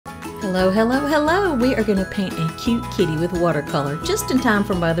Hello, hello, hello! We are going to paint a cute kitty with watercolor just in time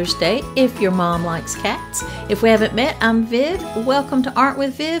for Mother's Day if your mom likes cats. If we haven't met, I'm Viv. Welcome to Art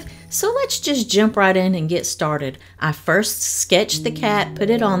with Viv. So let's just jump right in and get started. I first sketched the cat,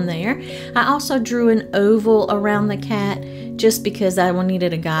 put it on there. I also drew an oval around the cat just because I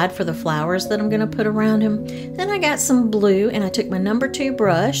needed a guide for the flowers that I'm going to put around him. Then I got some blue and I took my number 2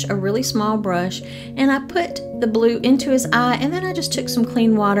 brush, a really small brush, and I put the blue into his eye, and then I just took some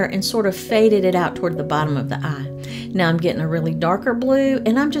clean water and sort of faded it out toward the bottom of the eye. Now I'm getting a really darker blue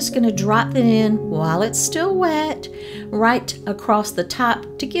and I'm just going to drop it in while it's still wet right across the top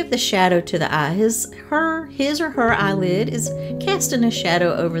to give the shadow to the eye. His or her eyelid is casting a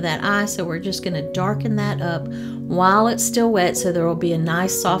shadow over that eye, so we're just going to darken that up while it's still wet so there will be a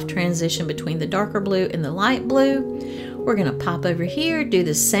nice soft transition between the darker blue and the light blue. We're going to pop over here, do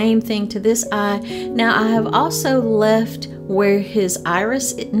the same thing to this eye. Now I have also left where his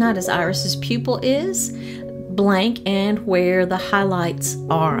iris, not his iris, his pupil is blank and where the highlights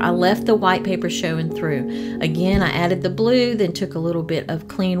are. I left the white paper showing through. Again, I added the blue, then took a little bit of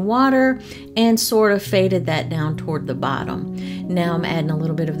clean water and sort of faded that down toward the bottom. Now I'm adding a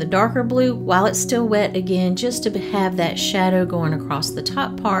little bit of the darker blue while it's still wet again, just to have that shadow going across the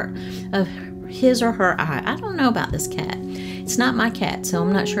top part of his or her eye. I don't know about this cat. It's not my cat, so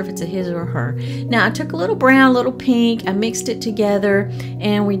I'm not sure if it's a his or her. Now I took a little brown, a little pink, I mixed it together,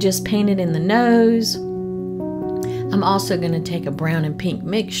 and we just painted in the nose. I'm also going to take a brown and pink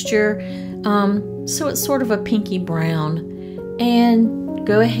mixture, so it's sort of a pinky brown, and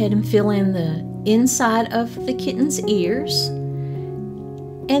go ahead and fill in the inside of the kitten's ears.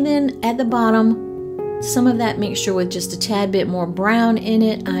 And then at the bottom, some of that mixture with just a tad bit more brown in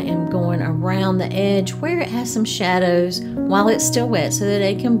it. I am going around the edge where it has some shadows while it's still wet so that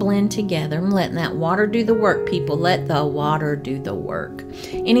they can blend together. I'm letting that water do the work, people. Let the water do the work.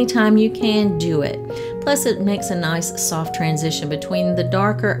 Anytime you can, do it. Plus it makes a nice soft transition between the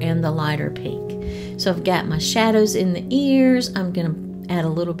darker and the lighter pink. So I've got my shadows in the ears. I'm going to add a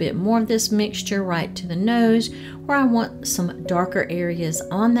little bit more of this mixture right to the nose where I want some darker areas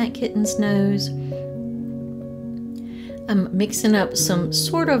on that kitten's nose. I'm mixing up some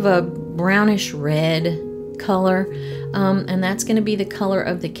sort of a brownish red color, and that's going to be the color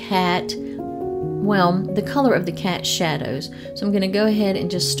of the cat, well, the color of the cat's shadows. So I'm going to go ahead and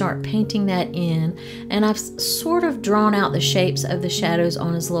just start painting that in, and I've sort of drawn out the shapes of the shadows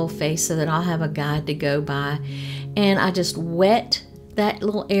on his little face so that I'll have a guide to go by. And I just wet that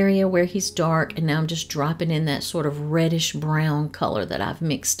little area where he's dark, and now I'm just dropping in that sort of reddish brown color that I've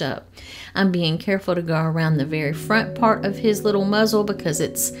mixed up. I'm being careful to go around the very front part of his little muzzle because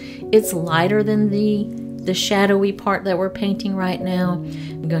it's lighter than the shadowy part that we're painting right now.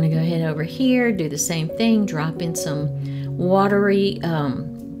 I'm going to go ahead over here, do the same thing, drop in some watery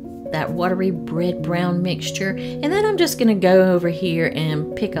that watery red brown mixture, and then I'm just going to go over here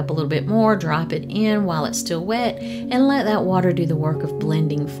and pick up a little bit more, drop it in while it's still wet, and let that water do the work of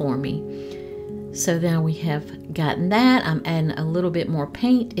blending for me. So now we have gotten that. I'm adding a little bit more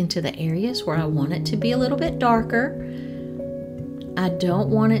paint into the areas where I want it to be a little bit darker. I don't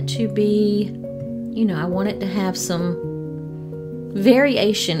want it to be, I want it to have some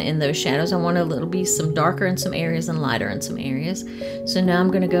variation in those shadows. I want a little be some darker in some areas and lighter in some areas. So now I'm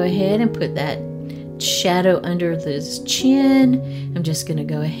going to go ahead and put that shadow under his chin. I'm just going to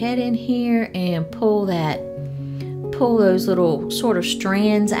go ahead in here and pull those little sort of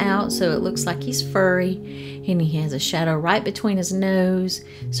strands out so it looks like he's furry, and he has a shadow right between his nose.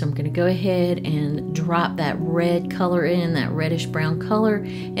 So I'm going to go ahead and drop that red color in, that reddish brown color,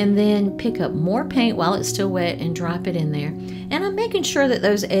 and then pick up more paint while it's still wet and drop it in there. And I'm making sure that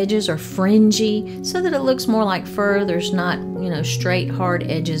those edges are fringy so that it looks more like fur. There's not, straight hard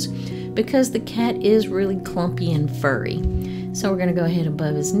edges because the cat is really clumpy and furry. So we're going to go ahead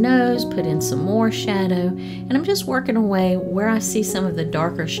above his nose, put in some more shadow, and I'm just working away where I see some of the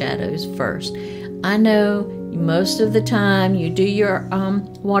darker shadows first. I know most of the time you do your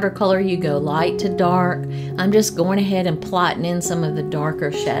watercolor, you go light to dark. I'm just going ahead and plotting in some of the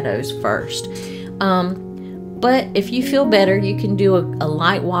darker shadows first. But if you feel better, you can do a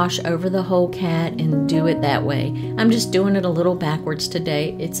light wash over the whole cat and do it that way. I'm just doing it a little backwards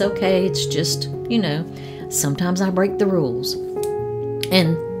today. It's okay. It's just, sometimes I break the rules.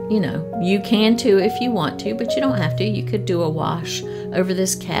 And, you can too if you want to, but you don't have to. You could do a wash over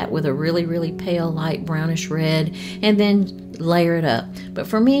this cat with a really, really pale, light brownish red and then layer it up. But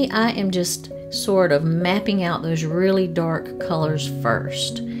for me, I am just sort of mapping out those really dark colors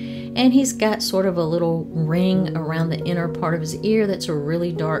first. And he's got sort of a little ring around the inner part of his ear that's a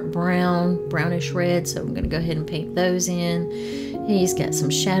really dark brown, brownish red. So I'm going to go ahead and paint those in. He's got some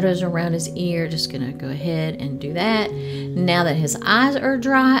shadows around his ear. Just gonna go ahead and do that. Now that his eyes are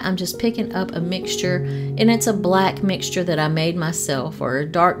dry, I'm just picking up a mixture, and it's a black mixture that I made myself, or a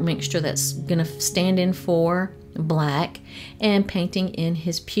dark mixture that's gonna stand in for black, and painting in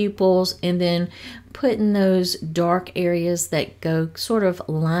his pupils, and then putting those dark areas that go sort of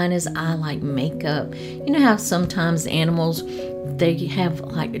line his eye like makeup. You know how sometimes animals, they have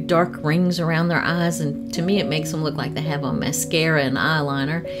like dark rings around their eyes, and to me it makes them look like they have on mascara and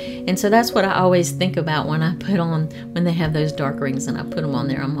eyeliner. And so that's what I always think about when I put on, when they have those dark rings and I put them on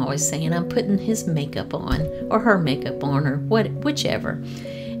there. I'm always saying I'm putting his makeup on, or her makeup on, or whichever.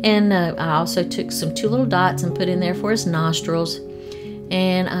 And I also took two little dots and put in there for his nostrils.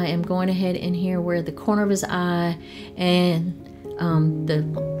 And I am going ahead in here where the corner of his eye and the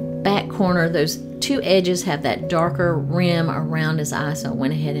back corner, those two edges have that darker rim around his eye. So I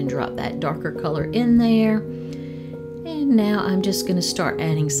went ahead and dropped that darker color in there. And now I'm just going to start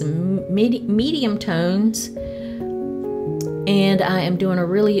adding some medium tones. And I am doing a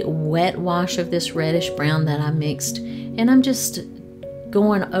really wet wash of this reddish brown that I mixed. And I'm just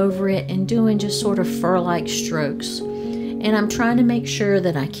going over it and doing just sort of fur-like strokes. And I'm trying to make sure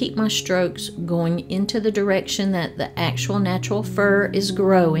that I keep my strokes going into the direction that the actual natural fur is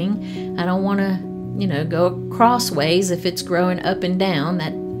growing. I don't want to, go crossways. If it's growing up and down,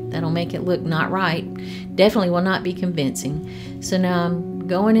 that'll make it look not right. Definitely will not be convincing. So now I'm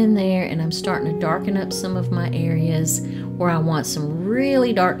going in there and I'm starting to darken up some of my areas where I want some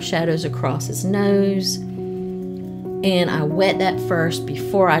really dark shadows across his nose. And I wet that first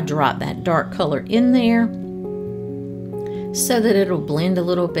before I drop that dark color in there so that it'll blend a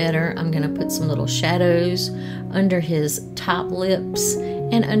little better. I'm going to put some little shadows under his top lips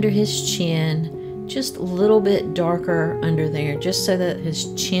and under his chin, just a little bit darker under there, just so that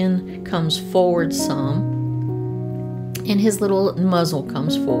his chin comes forward some and his little muzzle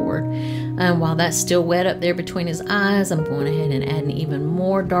comes forward. And while that's still wet up there between his eyes, I'm going ahead and add an even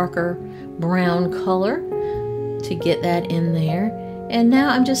more darker brown color to get that in there. And now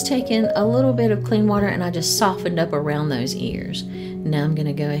I'm just taking a little bit of clean water and I just softened up around those ears. Now I'm going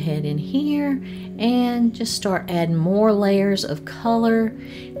to go ahead in here and just start adding more layers of color,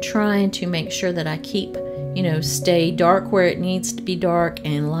 trying to make sure that I keep, stay dark where it needs to be dark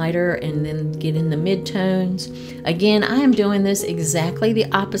and lighter, and then get in the mid-tones. Again, I am doing this exactly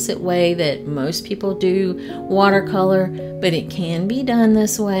the opposite way that most people do watercolor, but it can be done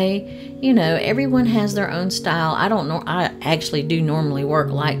this way. Everyone has their own style. I don't know. I actually do normally work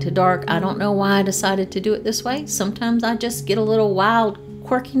light to dark. I don't know why I decided to do it this way. Sometimes I just get a little wild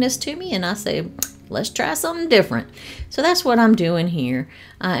quirkiness to me and I say, let's try something different. So that's what I'm doing here.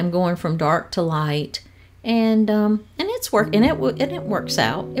 I am going from dark to light, and it's working. It works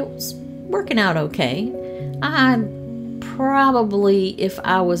out. It was working out okay. I probably, if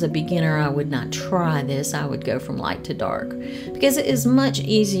I was a beginner, I would not try this. I would go from light to dark because it is much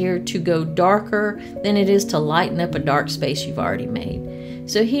easier to go darker than it is to lighten up a dark space you've already made.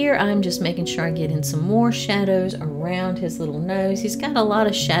 So here I'm just making sure I get in some more shadows around his little nose. He's got a lot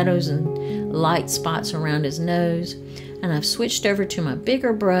of shadows and light spots around his nose. And I've switched over to my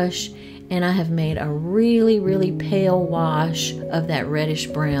bigger brush, and I have made a really, really pale wash of that reddish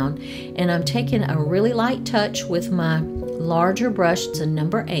brown. And I'm taking a really light touch with my larger brush. It's a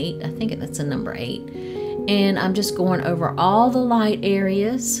number 8. I think that's a number 8. And I'm just going over all the light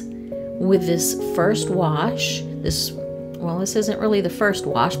areas with this first wash. This isn't really the first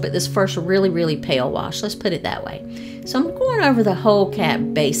wash, but this first really, really pale wash. Let's put it that way. So I'm going over the whole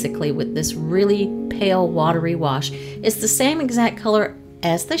cat basically with this really pale watery wash. It's the same exact color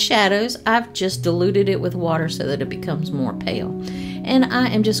as the shadows. I've just diluted it with water so that it becomes more pale. And I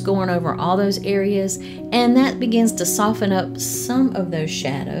am just going over all those areas, and that begins to soften up some of those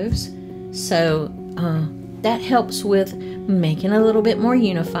shadows. So that helps with making a little bit more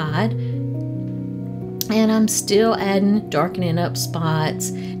unified. And I'm still darkening up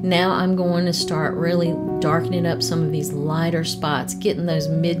spots. Now I'm going to start really darkening up some of these lighter spots, getting those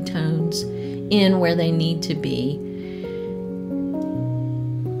mid-tones in where they need to be.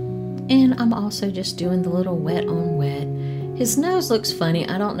 And I'm also just doing the little wet on wet. His nose looks funny.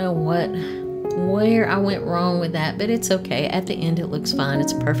 I don't know where I went wrong with that, but it's okay. At the end it looks fine.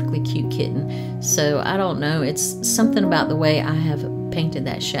 It's a perfectly cute kitten. So I don't know. It's something about the way I have painted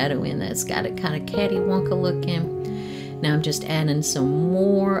that shadow in that's got a kind of catty-wonka look in. Now I'm just adding some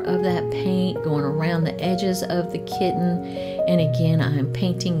more of that paint going around the edges of the kitten. And again, I'm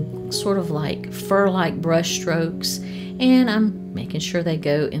painting sort of like fur-like brush strokes, and I'm making sure they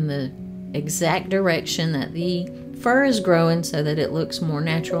go in the exact direction that the fur is growing so that it looks more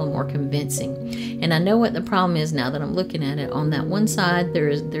natural and more convincing. And I know what the problem is now that I'm looking at it. On that one side,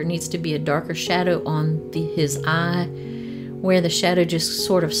 there needs to be a darker shadow on his eye, where the shadow just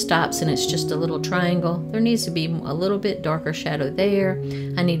sort of stops and it's just a little triangle. There needs to be a little bit darker shadow there.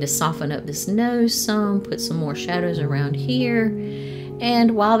 I need to soften up this nose some, put some more shadows around here.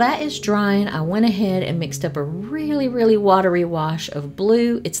 And while that is drying, I went ahead and mixed up a really, really watery wash of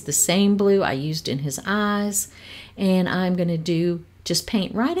blue. It's the same blue I used in his eyes. And I'm gonna just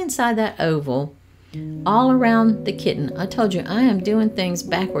paint right inside that oval all around the kitten. I told you I am doing things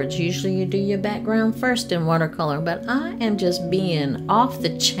backwards. Usually you do your background first in watercolor, but I am just being off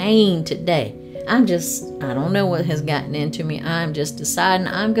the chain today. I don't know what has gotten into me. I'm just deciding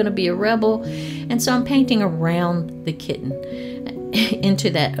I'm going to be a rebel. And so I'm painting around the kitten into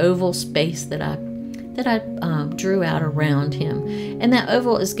that oval space that I drew out around him. And that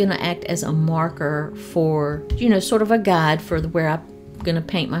oval is going to act as a marker for, sort of a guide for where I'm going to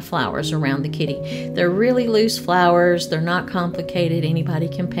paint my flowers around the kitty. They're really loose flowers. They're not complicated. Anybody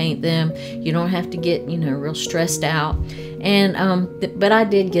can paint them. You don't have to get, real stressed out. And but I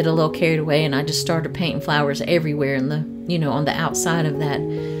did get a little carried away, and I just started painting flowers everywhere in the, on the outside of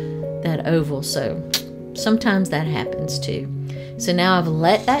that oval. So sometimes that happens too. So now I've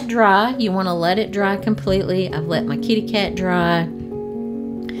let that dry. You want to let it dry completely. I've let my kitty cat dry.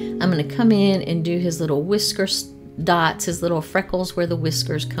 I'm going to come in and do his little whisker dots, his little freckles where the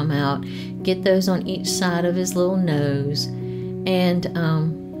whiskers come out. Get those on each side of his little nose. And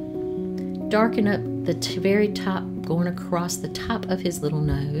darken up the very top, going across the top of his little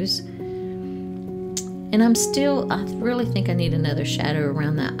nose. And I really think I need another shadow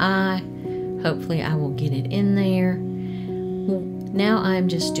around the eye. Hopefully I will get it in there. Now I'm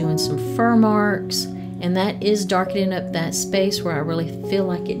just doing some fur marks, and that is darkening up that space where I really feel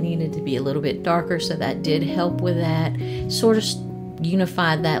like it needed to be a little bit darker, so that did help with that. Sort of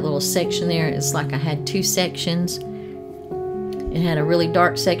unified that little section there. It's like I had two sections. It had a really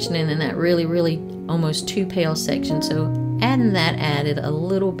dark section and then that really, really almost too pale section. So adding that added a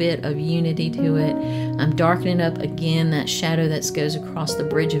little bit of unity to it. I'm darkening up again that shadow that goes across the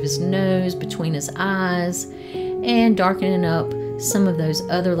bridge of his nose, between his eyes, and darkening up some of those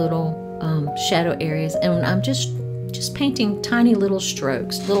other little shadow areas. And I'm just painting tiny little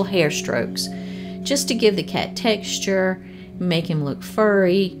strokes, little hair strokes, just to give the cat texture, make him look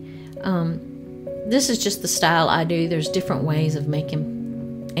furry. This is just the style I do. There's different ways of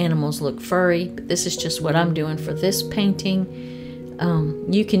making animals look furry, but this is just what I'm doing for this painting.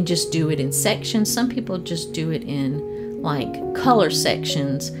 You can just do it in sections. Some people just do it in like color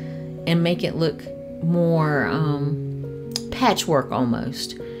sections and make it look more patchwork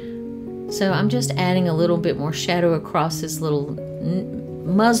almost. So I'm just adding a little bit more shadow across his little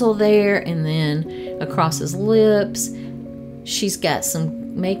muzzle there, and then across his lips. She's got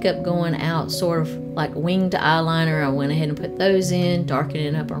some makeup going out, sort of like winged eyeliner. I went ahead and put those in,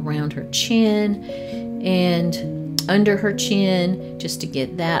 darkening up around her chin and under her chin, just to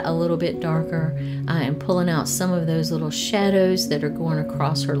get that a little bit darker. I am pulling out some of those little shadows that are going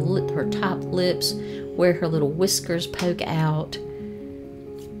across her top lips, where her little whiskers poke out.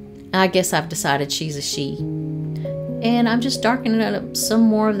 I guess I've decided she's a she. And I'm just darkening up some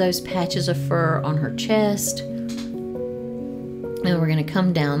more of those patches of fur on her chest. And we're going to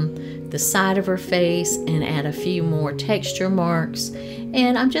come down the side of her face and add a few more texture marks.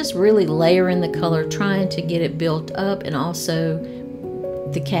 And I'm just really layering the color, trying to get it built up and also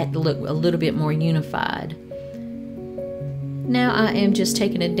the cat to look a little bit more unified. Now I am just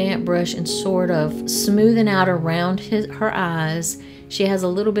taking a damp brush and sort of smoothing out around her eyes. She has a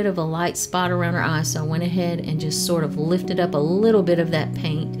little bit of a light spot around her eye, so I went ahead and just sort of lifted up a little bit of that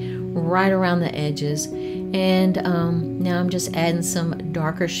paint right around the edges. And now I'm just adding some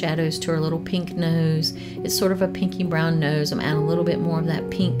darker shadows to her little pink nose. It's sort of a pinky brown nose. I'm adding a little bit more of that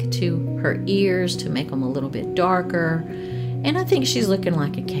pink to her ears to make them a little bit darker. And I think she's looking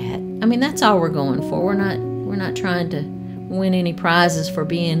like a cat. I mean, that's all we're going for. We're not trying to win any prizes for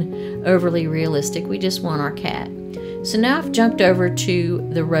being overly realistic. We just want our cat. So now I've jumped over to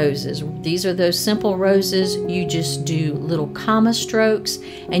the roses. These are those simple roses. You just do little comma strokes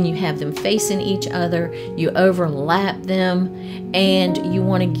and you have them facing each other. You overlap them, and you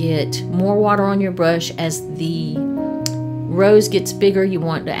want to get more water on your brush. As the rose gets bigger, you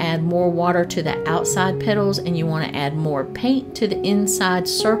want to add more water to the outside petals, and you want to add more paint to the inside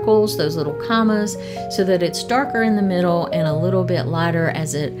circles, those little commas, so that it's darker in the middle and a little bit lighter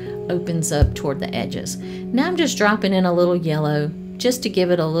as it opens up toward the edges. Now I'm just dropping in a little yellow just to give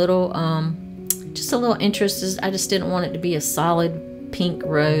it a little just a little interest. I just didn't want it to be a solid pink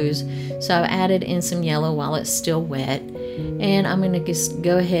rose. So I've added in some yellow while it's still wet. And I'm going to just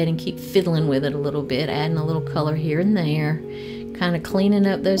go ahead and keep fiddling with it a little bit, adding a little color here and there, kind of cleaning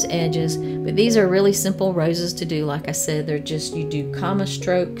up those edges. But these are really simple roses to do. Like I said, they're just, you do comma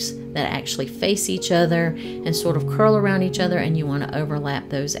strokes that actually face each other and sort of curl around each other, and you want to overlap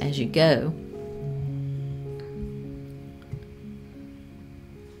those as you go.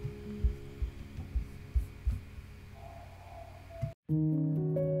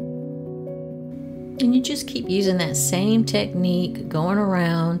 And you just keep using that same technique, going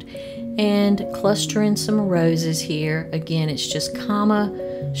around and clustering some roses here. Again, it's just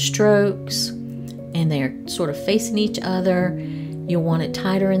comma strokes, and they're sort of facing each other. You want it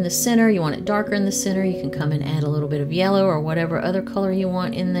tighter in the center, you want it darker in the center. You can come and add a little bit of yellow or whatever other color you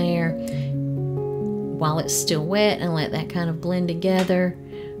want in there while it's still wet, and let that kind of blend together.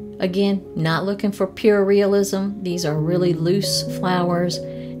 Again, not looking for pure realism. These are really loose flowers.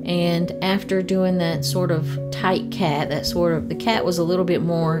 And after doing that sort of tight cat, the cat was a little bit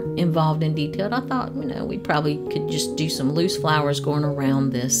more involved in detail. I thought, we probably could just do some loose flowers going around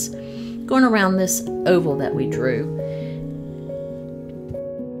this oval that we drew.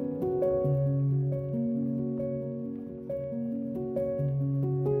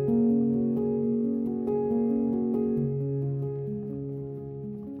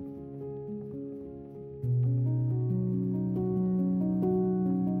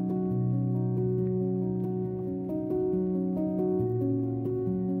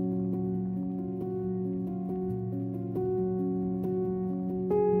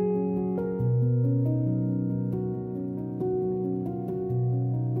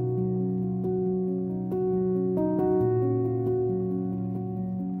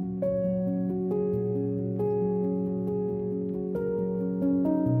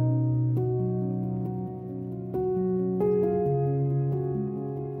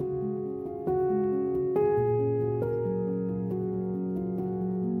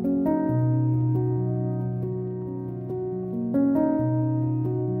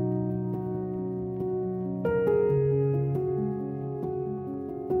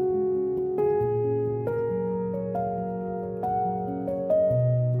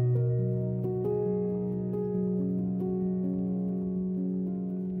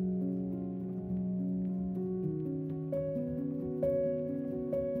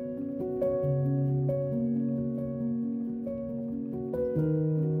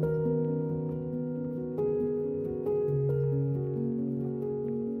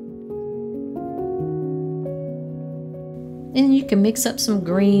 And you can mix up some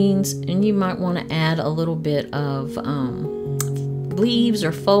greens, and you might want to add a little bit of leaves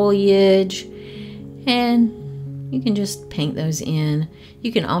or foliage, and you can just paint those in.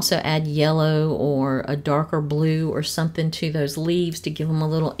 You can also add yellow or a darker blue or something to those leaves to give them a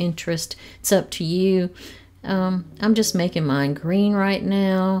little interest. It's up to you. I'm just making mine green right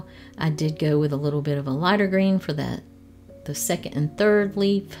now. I did go with a little bit of a lighter green for the second and third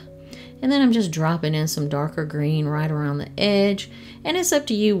leaf. And then I'm just dropping in some darker green right around the edge. And it's up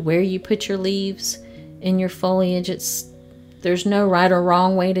to you where you put your leaves in your foliage. There's no right or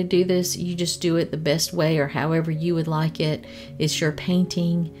wrong way to do this. You just do it the best way or however you would like it. It's your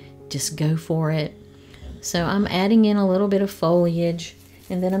painting. Just go for it. So I'm adding in a little bit of foliage,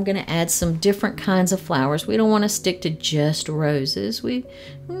 and then I'm going to add some different kinds of flowers. We don't want to stick to just roses. We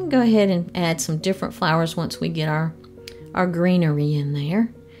can go ahead and add some different flowers once we get our greenery in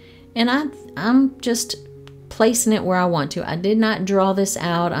there. And I'm just placing it where I want to. I did not draw this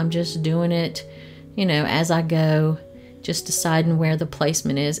out. I'm just doing it, as I go, just deciding where the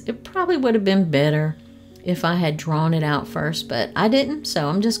placement is. It probably would have been better if I had drawn it out first, but I didn't, so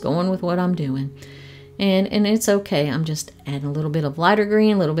I'm just going with what I'm doing. And it's okay. I'm just adding a little bit of lighter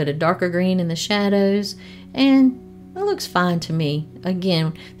green, a little bit of darker green in the shadows, and it looks fine to me.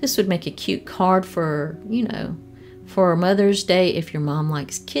 Again, this would make a cute card for, for Mother's Day if your mom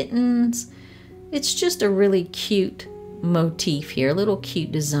likes kittens. It's just a really cute motif here, a little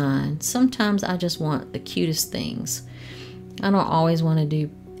cute design. Sometimes I just want the cutest things. I don't always want to do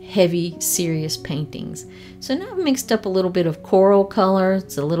heavy, serious paintings. So now I've mixed up a little bit of coral color.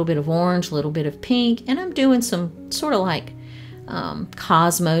 It's a little bit of orange, a little bit of pink, and I'm doing some sort of like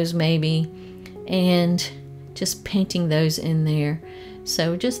cosmos maybe, and just painting those in there.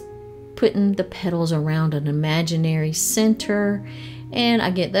 So just putting the petals around an imaginary center, and I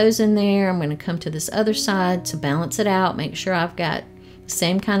get those in there. I'm going to come to this other side to balance it out, make sure I've got the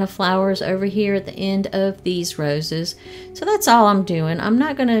same kind of flowers over here at the end of these roses. So that's all I'm doing. I'm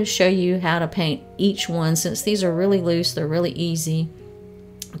not going to show you how to paint each one since these are really loose. They're really easy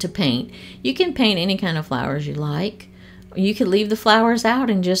to paint. You can paint any kind of flowers you like. You could leave the flowers out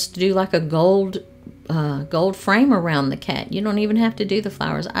and just do like a gold frame around the cat. You don't even have to do the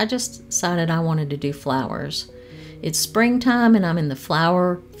flowers. I just decided I wanted to do flowers. It's springtime and I'm in the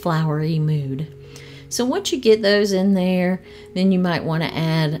flowery mood. So once you get those in there, then you might want to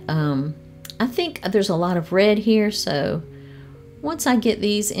add, I think there's a lot of red here, so once I get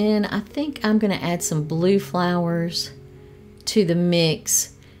these in, I think I'm going to add some blue flowers to the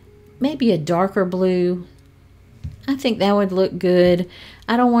mix. Maybe a darker blue. I think that would look good.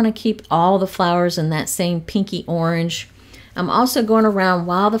 I don't want to keep all the flowers in that same pinky orange. I'm also going around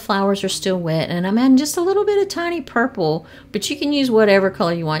while the flowers are still wet, and I'm adding just a little bit of tiny purple, but you can use whatever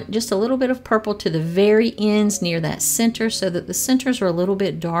color you want. Just a little bit of purple to the very ends near that center so that the centers are a little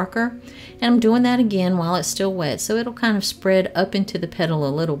bit darker. And I'm doing that again while it's still wet, so it'll kind of spread up into the petal a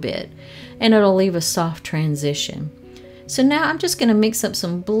little bit, and it'll leave a soft transition. So now I'm just going to mix up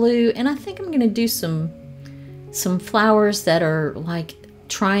some blue, and I think I'm going to do some flowers that are like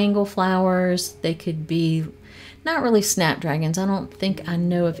triangle flowers. They could be not really snapdragons. I don't think I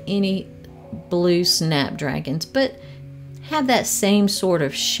know of any blue snapdragons, but have that same sort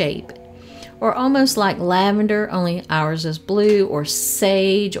of shape. Or almost like lavender, only ours is blue, or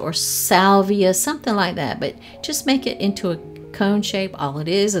sage, or salvia, something like that. But just make it into a cone shape. All it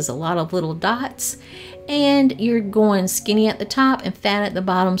is a lot of little dots. And you're going skinny at the top and fat at the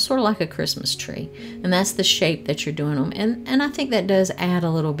bottom, sort of like a Christmas tree. And that's the shape that you're doing them. And I think that does add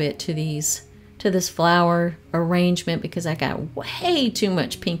a little bit to this flower arrangement, because I got way too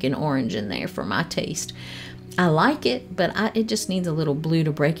much pink and orange in there for my taste. I like it, but it just needs a little blue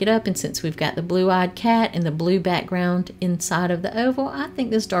to break it up. And since we've got the blue-eyed cat and the blue background inside of the oval, I think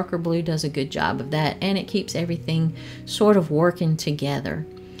this darker blue does a good job of that, and it keeps everything sort of working together.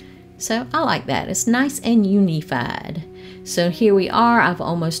 So I like that. It's nice and unified. So here we are. I've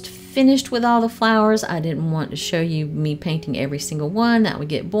almost finished with all the flowers. I didn't want to show you me painting every single one. That would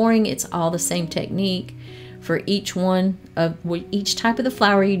get boring. It's all the same technique for each one of each type of the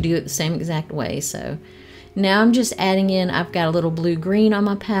flower. You do it the same exact way. So now I'm just adding in, I've got a little blue-green on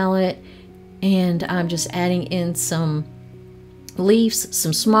my palette, and I'm just adding in some leaves,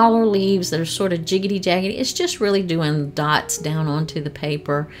 some smaller leaves that are sort of jiggity-jaggedy. It's just really doing dots down onto the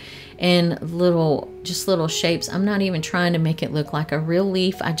paper and just little shapes. I'm not even trying to make it look like a real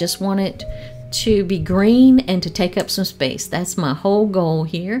leaf. I just want it to be green and to take up some space. That's my whole goal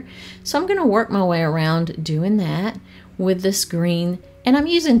here. So I'm going to work my way around doing that with this green. And I'm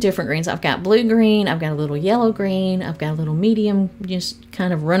using different greens. I've got blue green, I've got a little yellow green, I've got a little medium, just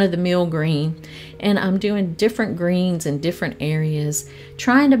kind of run-of-the-mill green. And I'm doing different greens in different areas,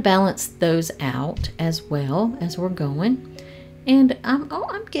 trying to balance those out as well as we're going. And I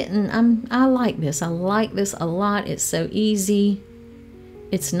like this. I like this a lot. It's so easy.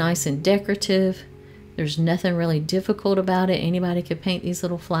 It's nice and decorative. There's nothing really difficult about it. Anybody could paint these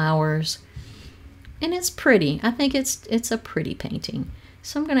little flowers. And it's pretty. I think it's a pretty painting.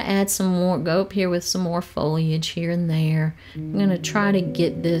 So I'm going to add some more, go up here with some more foliage here and there. I'm going to try to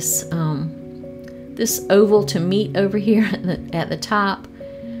get this this oval to meet over here at the top.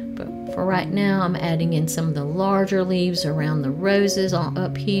 But for right now, I'm adding in some of the larger leaves around the roses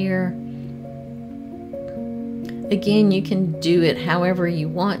up here. Again, you can do it however you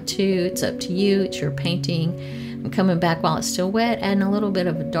want to. It's up to you. It's your painting. I'm coming back while it's still wet, adding a little bit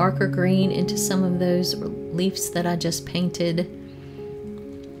of a darker green into some of those leaves that I just painted.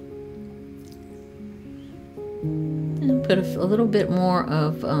 And put a little bit more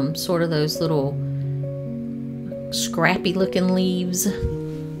of sort of those little scrappy looking leaves.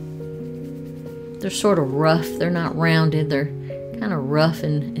 They're sort of rough. They're not rounded. They're kind of rough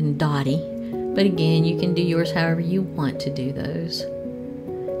and dotty. But again, you can do yours however you want to do those.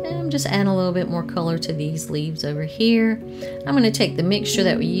 And I'm just adding a little bit more color to these leaves over here. I'm going to take the mixture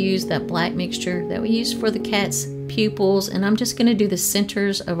that we used, that black mixture that we used for the cat's pupils, and I'm just going to do the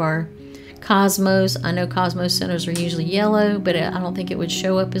centers of our cosmos. I know cosmos centers are usually yellow, but I don't think it would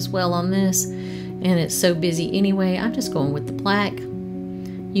show up as well on this, and it's so busy anyway. I'm just going with the black.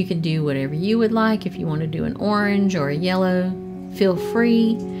 You can do whatever you would like. If you want to do an orange or a yellow, feel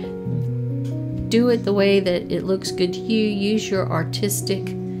free. Do it the way that it looks good to you. Use your artistic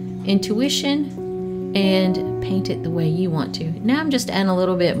intuition and paint it the way you want to. Now I'm just adding a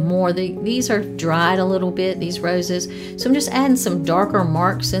little bit more. These are dried a little bit, these roses. So I'm just adding some darker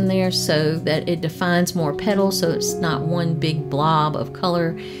marks in there so that it defines more petals, so it's not one big blob of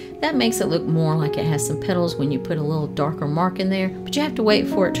color. That makes it look more like it has some petals when you put a little darker mark in there. But you have to wait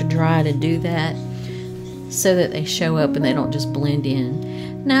for it to dry to do that so that they show up and they don't just blend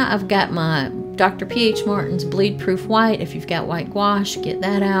in. Now I've got my Dr. P.H. Martin's Bleed Proof White. If you've got white gouache, get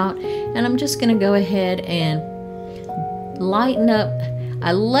that out. And I'm just going to go ahead and lighten up.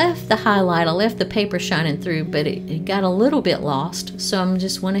 I left the highlight, I left the paper shining through, but it got a little bit lost. So I'm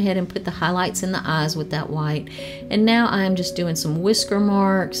just went ahead and put the highlights in the eyes with that white. And now I'm just doing some whisker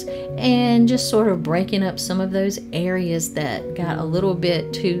marks and just sort of breaking up some of those areas that got a little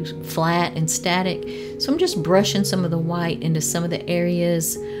bit too flat and static. So I'm just brushing some of the white into some of the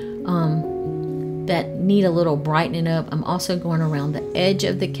areas that need a little brightening up. I'm also going around the edge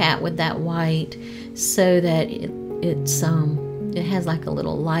of the cat with that white so that it has like a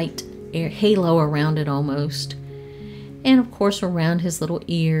little light halo around it almost. And of course around his little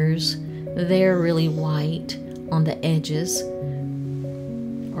ears, they're really white on the edges,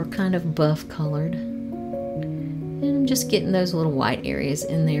 or kind of buff colored. And I'm just getting those little white areas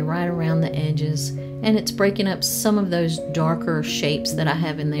in there right around the edges, and it's breaking up some of those darker shapes that I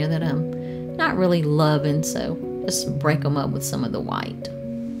have in there that I'm not really loving, so just break them up with some of the white.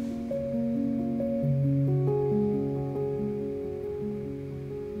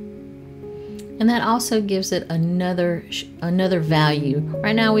 And that also gives it another value.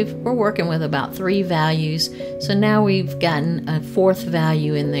 Right now we're working with about 3 values, so now we've gotten a 4th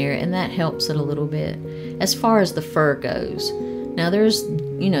value in there, and that helps it a little bit as far as the fur goes. Now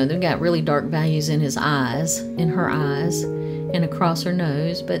they've got really dark values in his eyes, in her eyes, and across her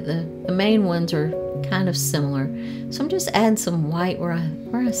nose, but the main ones are kind of similar. So I'm just adding some white where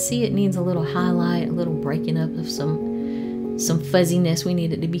I see it needs a little highlight, a little breaking up of some fuzziness. We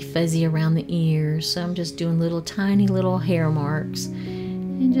need it to be fuzzy around the ears, so I'm just doing little tiny little hair marks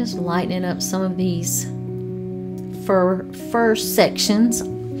and just lightening up some of these fur sections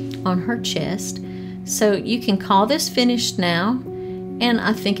on her chest. So you can call this finished now, and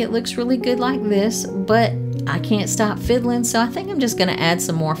I think it looks really good like this, but I can't stop fiddling, so I think I'm just going to add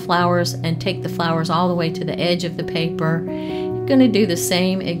some more flowers and take the flowers all the way to the edge of the paper. Going to do the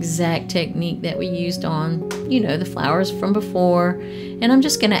same exact technique that we used on, the flowers from before, and I'm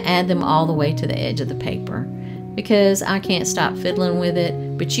just going to add them all the way to the edge of the paper because I can't stop fiddling with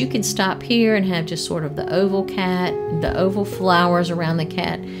it. But you can stop here and have just sort of the oval cat, the oval flowers around the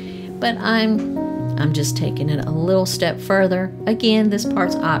cat, but I'm just taking it a little step further. Again, this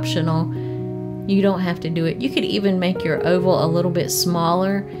part's optional. You don't have to do it. You could even make your oval a little bit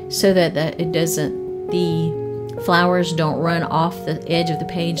smaller so that the flowers don't run off the edge of the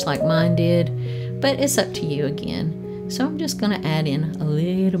page like mine did, but it's up to you again. So I'm just going to add in a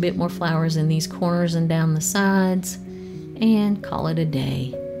little bit more flowers in these corners and down the sides and call it a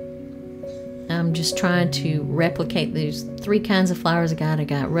day. I'm just trying to replicate those 3 kinds of flowers I got. I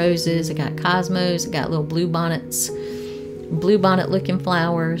got roses, I got cosmos, I got little blue bonnet looking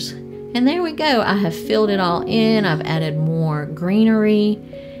flowers. And there we go. I have filled it all in. I've added more greenery,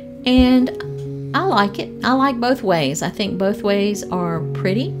 and I like it. I like both ways. I think both ways are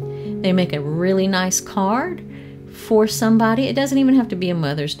pretty. They make a really nice card for somebody. It doesn't even have to be a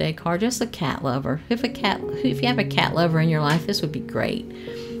Mother's Day card, just a cat lover. If you have a cat lover in your life, this would be great.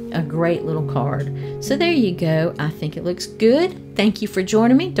 A great little card. So there you go. I think it looks good. Thank you for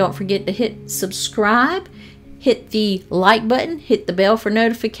joining me. Don't forget to hit subscribe, hit the like button, hit the bell for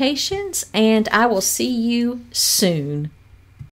notifications, and I will see you soon.